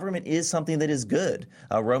 But government is something that is good.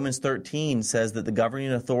 Romans 13 says that the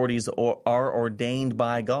governing authorities are ordained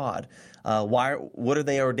by God. What are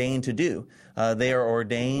they ordained to do? They are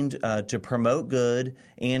ordained to promote good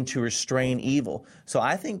and to restrain evil. So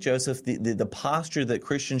I think, Joseph, the posture that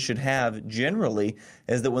Christians should have generally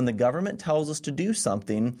is that when the government tells us to do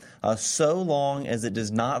something, so long as it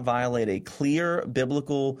does not violate a clear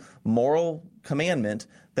biblical moral commandment,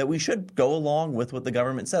 that we should go along with what the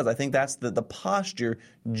government says. I think that's the posture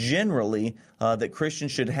generally that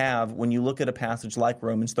Christians should have when you look at a passage like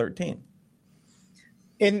Romans 13.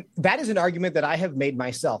 And that is an argument that I have made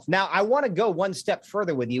myself. Now, I want to go one step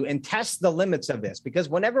further with you and test the limits of this, because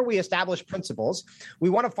whenever we establish principles,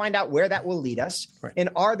 we want to find out where that will lead us. Right. And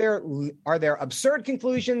are there absurd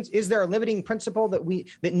conclusions? Is there a limiting principle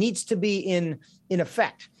that needs to be in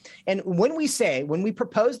effect? And when we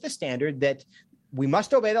propose the standard that we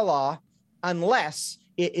must obey the law unless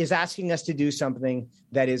it is asking us to do something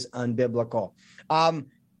that is unbiblical.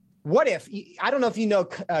 What if, I don't know if you know,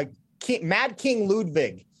 Mad King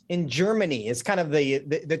Ludwig in Germany is kind of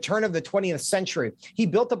the turn of the 20th century. He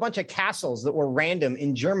built a bunch of castles that were random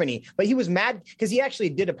in Germany, but he was mad because he actually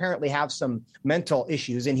did apparently have some mental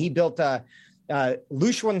issues, and he built a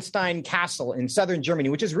Neuschwanstein Castle in southern Germany,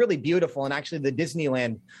 which is really beautiful. And actually the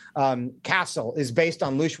Disneyland castle is based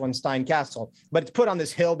on Neuschwanstein Castle, but it's put on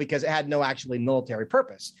this hill because it had no actually military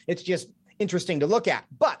purpose. It's just interesting to look at.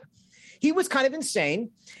 But he was kind of insane.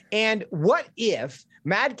 And what if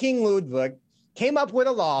Mad King Ludwig came up with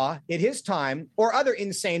a law at his time, or other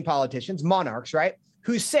insane politicians, monarchs, right,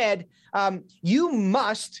 who said, you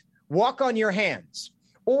must walk on your hands,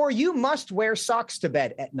 or you must wear socks to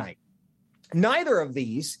bed at night? Neither of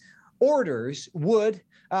these orders would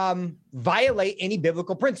violate any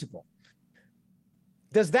biblical principle.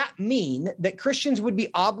 Does that mean that Christians would be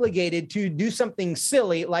obligated to do something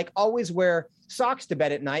silly like always wear socks to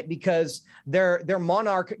bed at night because their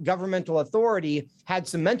monarch governmental authority had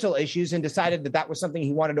some mental issues and decided that was something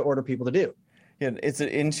he wanted to order people to do? Yeah, it's an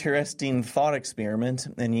interesting thought experiment,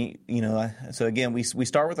 and so again, we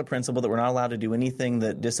start with the principle that we're not allowed to do anything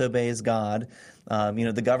that disobeys God.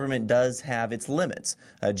 The government does have its limits.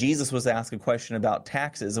 Jesus was asked a question about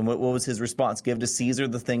taxes, and what was his response? Give to Caesar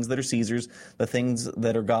the things that are Caesar's, the things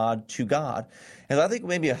that are God to God. And I think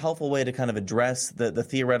maybe a helpful way to kind of address the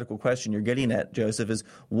theoretical question you're getting at, Joseph, is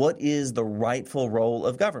what is the rightful role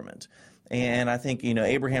of government? And I think,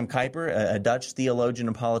 Abraham Kuyper, a Dutch theologian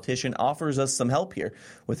and politician, offers us some help here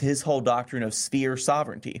with his whole doctrine of sphere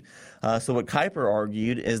sovereignty. So what Kuyper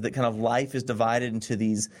argued is that kind of life is divided into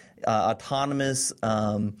these autonomous,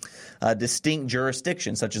 distinct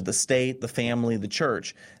jurisdictions, such as the state, the family, the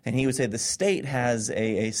church. And he would say the state has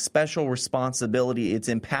a special responsibility. It's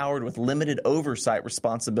empowered with limited oversight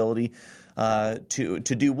responsibility to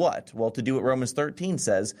do what? Well, to do what Romans 13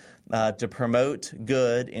 says, to promote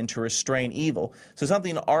good and to restrain evil. So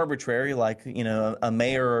something arbitrary like, a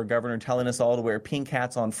mayor or governor telling us all to wear pink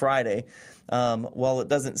hats on Friday, while it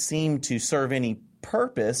doesn't seem to serve any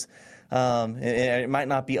purpose, it might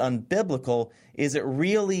not be unbiblical. Is it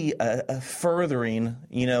really furthering,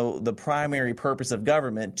 the primary purpose of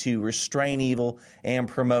government to restrain evil and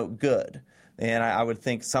promote good? And I would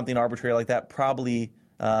think something arbitrary like that probably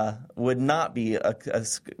would not be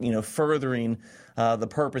furthering the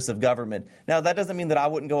purpose of government. Now, that doesn't mean that I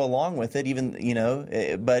wouldn't go along with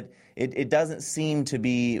it, but it doesn't seem to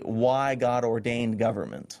be why God ordained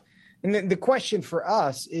government. And the question for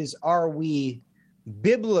us is, are we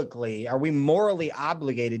morally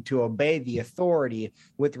obligated to obey the authority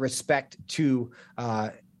with respect to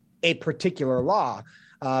a particular law,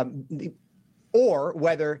 or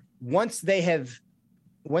whether once they have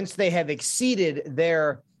exceeded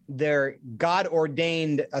their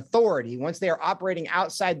God-ordained authority, once they are operating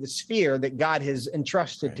outside the sphere that God has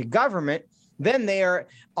entrusted to government, then they are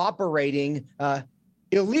operating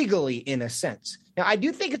illegally in a sense. Now, I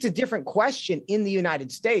do think it's a different question in the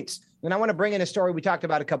United States, and I want to bring in a story we talked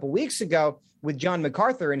about a couple weeks ago with John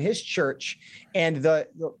MacArthur and his church and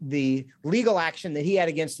the legal action that he had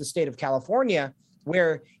against the state of California,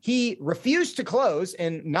 where he refused to close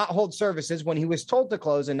and not hold services when he was told to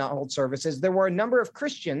close and not hold services. There were a number of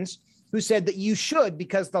Christians who said that you should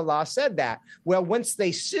because the law said that. Well, once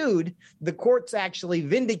they sued, the courts actually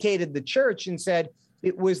vindicated the church and said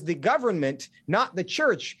it was the government, not the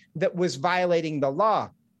church, that was violating the law.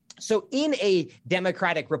 So in a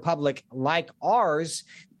democratic republic like ours,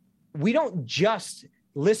 we don't just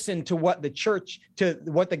listen to what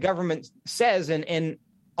the government says and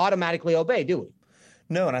automatically obey, do we?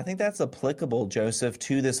 No, and I think that's applicable, Joseph,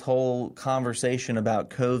 to this whole conversation about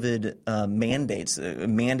COVID mandates,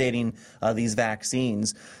 mandating these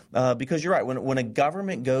vaccines. Because you're right, when a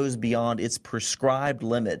government goes beyond its prescribed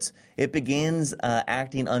limits, it begins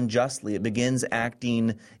acting unjustly. It begins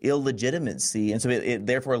acting illegitimacy, and so it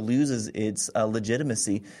therefore loses its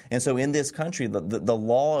legitimacy. And so in this country, the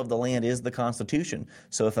law of the land is the Constitution.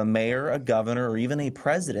 So if a mayor, a governor, or even a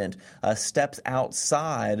president steps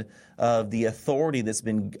outside of the authority that's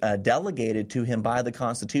been delegated to him by the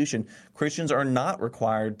Constitution, Christians are not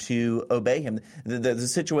required to obey him. The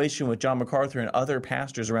situation with John MacArthur and other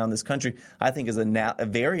pastors around this country, I think, is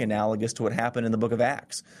very analogous to what happened in the book of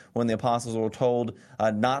Acts, when the apostles were told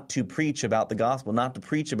not to preach about the gospel, not to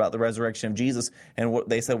preach about the resurrection of Jesus, and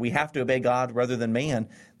they said, we have to obey God rather than man.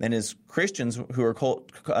 And as Christians who are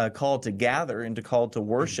called to gather and called to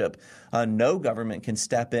worship, no government can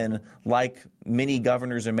step in like many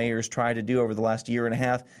governors and mayors tried to do over the last year and a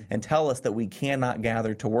half and tell us that we cannot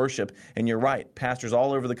gather to worship. And you're right, pastors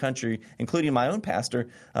all over the country, including my own pastor,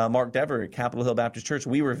 Mark Dever at Capitol Hill Baptist Church,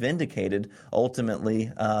 we were vindicated ultimately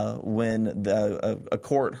when a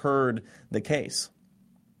court heard the case.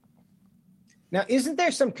 Now, isn't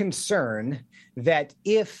there some concern that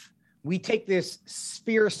if we take this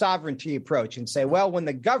sphere sovereignty approach and say, well, when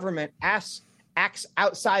the government acts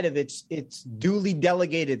outside of its duly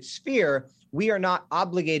delegated sphere, we are not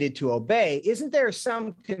obligated to obey? Isn't there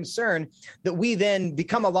some concern that we then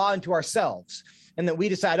become a law unto ourselves, and that we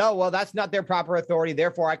decide, oh, well, that's not their proper authority,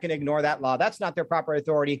 therefore I can ignore that law. That's not their proper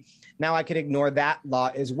authority, now I can ignore that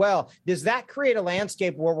law as well. Does that create a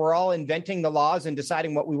landscape where we're all inventing the laws and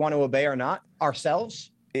deciding what we want to obey or not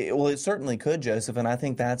ourselves? Well, it certainly could, Joseph, and I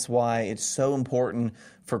think that's why it's so important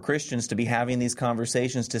for Christians to be having these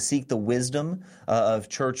conversations, to seek the wisdom of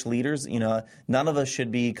church leaders. You know, none of us should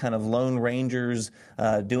be kind of lone rangers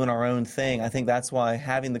doing our own thing. I think that's why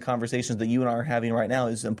having the conversations that you and I are having right now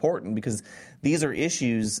is important, because these are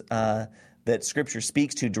issues that Scripture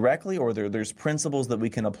speaks to directly, or there's principles that we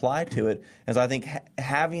can apply to it. And so I think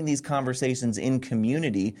having these conversations in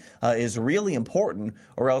community is really important,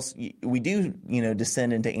 or else we do,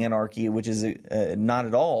 descend into anarchy, which is not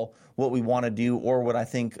at all what we want to do, or what I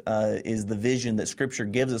think is the vision that Scripture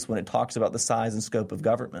gives us when it talks about the size and scope of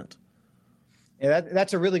government. Yeah,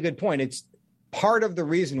 that's a really good point. It's part of the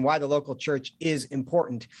reason why the local church is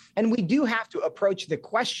important. And we do have to approach the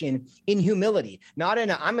question in humility, not in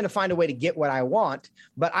I'm going to find a way to get what I want,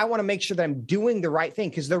 but I want to make sure that I'm doing the right thing,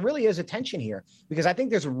 because there really is a tension here, because I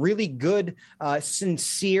think there's a really good,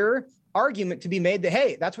 sincere argument to be made that,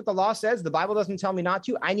 hey, that's what the law says. The Bible doesn't tell me not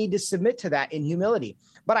to. I need to submit to that in humility.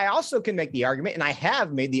 But I also can make the argument, and I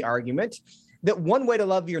have made the argument, that one way to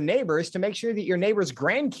love your neighbor is to make sure that your neighbor's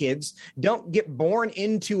grandkids don't get born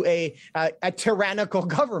into a tyrannical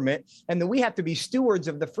government, and that we have to be stewards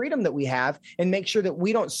of the freedom that we have and make sure that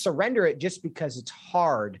we don't surrender it just because it's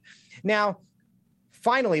hard. Now,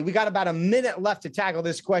 finally, we got about a minute left to tackle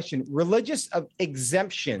this question. Religious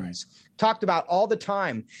exemptions, talked about all the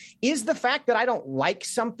time. Is the fact that I don't like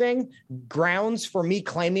something grounds for me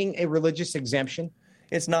claiming a religious exemption?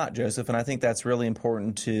 It's not, Joseph, and I think that's really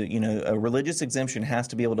important to, a religious exemption has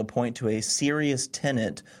to be able to point to a serious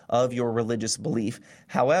tenet of your religious belief.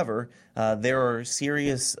 However, there are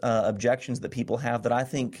serious objections that people have that I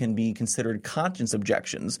think can be considered conscience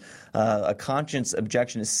objections. A conscience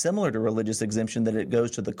objection is similar to religious exemption, that it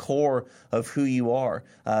goes to the core of who you are.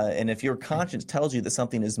 And if your conscience tells you that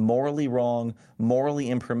something is morally wrong, morally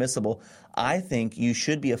impermissible, I think you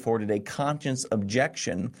should be afforded a conscience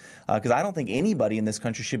objection, because I don't think anybody in this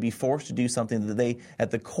country should be forced to do something that they,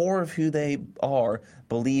 at the core of who they are,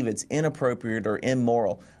 believe it's inappropriate or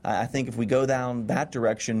immoral. I think if we go down that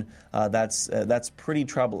direction, that's pretty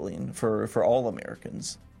troubling for all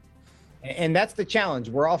Americans. And that's the challenge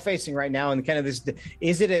we're all facing right now. And kind of this,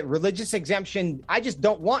 is it a religious exemption? I just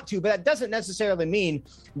don't want to, but that doesn't necessarily mean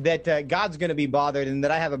that God's going to be bothered and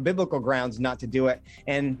that I have a biblical grounds not to do it.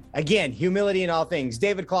 And again, humility in all things.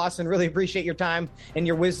 David Clausen, really appreciate your time and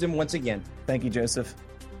your wisdom once again. Thank you, Joseph.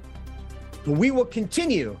 We will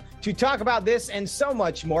continue to talk about this and so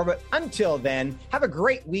much more. But until then, have a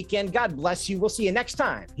great weekend. God bless you. We'll see you next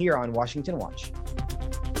time here on Washington Watch.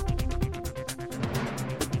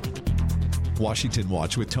 Washington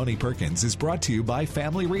Watch with Tony Perkins is brought to you by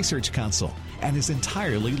Family Research Council and is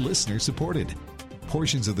entirely listener-supported.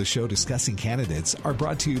 Portions of the show discussing candidates are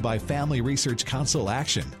brought to you by Family Research Council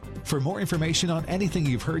Action. For more information on anything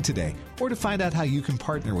you've heard today, or to find out how you can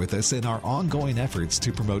partner with us in our ongoing efforts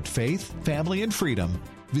to promote faith, family, and freedom,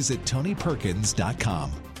 visit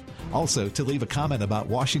TonyPerkins.com. Also, to leave a comment about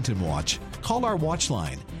Washington Watch, call our watch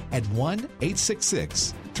line at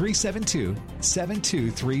 1-866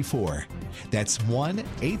 1-866-372-7234. That's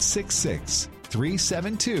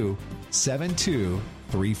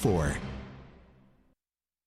 1-866-372-7234.